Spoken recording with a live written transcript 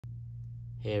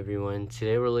Hey everyone,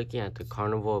 today we're looking at the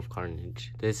Carnival of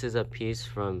Carnage. This is a piece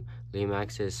from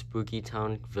LEMAX's Spooky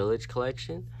Town Village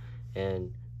collection,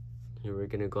 and here we're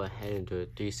going to go ahead and do a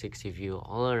 360 view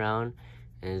all around,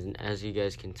 and as you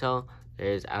guys can tell,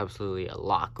 there is absolutely a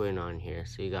lot going on here.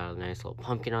 So you got a nice little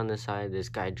pumpkin on the side, this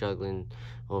guy juggling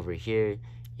over here,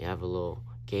 you have a little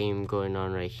game going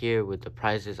on right here with the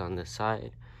prizes on the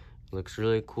side. Looks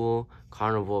really cool.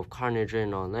 Carnival of Carnage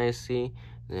written all nicely,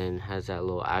 and then has that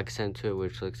little accent to it,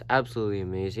 which looks absolutely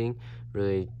amazing.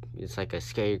 Really, it's like a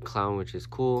scary clown, which is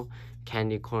cool.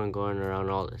 Candy corn going around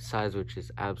all the sides, which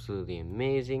is absolutely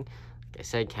amazing. Like I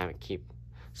said, can't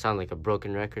sound like a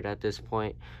broken record at this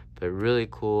point, but really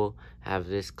cool. Have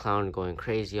this clown going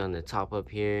crazy on the top up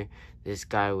here. This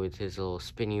guy with his little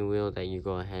spinning wheel that you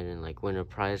go ahead and like win a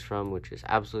prize from, which is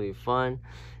absolutely fun.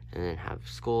 And then have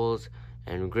skulls.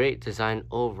 And great design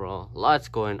overall. Lots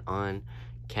going on.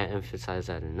 Can't emphasize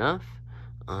that enough.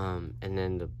 And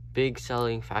then the big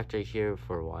selling factor here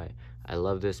for why I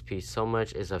love this piece so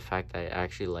much is the fact that it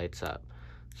actually lights up.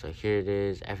 So here it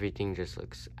is. Everything just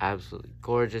looks absolutely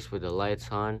gorgeous with the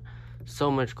lights on.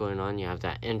 So much going on. You have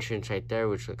that entrance right there,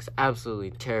 which looks absolutely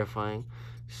terrifying.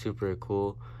 Super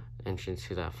cool entrance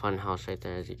to that fun house right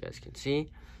there, as you guys can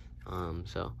see.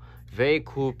 So very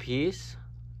cool piece.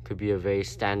 Could be a very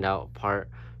standout part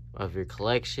of your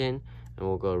collection and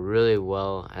will go really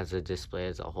well as a display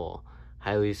as a whole.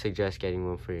 Highly suggest getting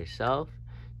one for yourself.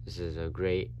 This is a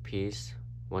great piece.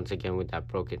 Once again, with that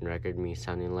broken record, me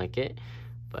sounding like it,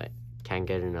 but can't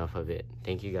get enough of it.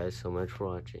 Thank you guys so much for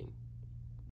watching.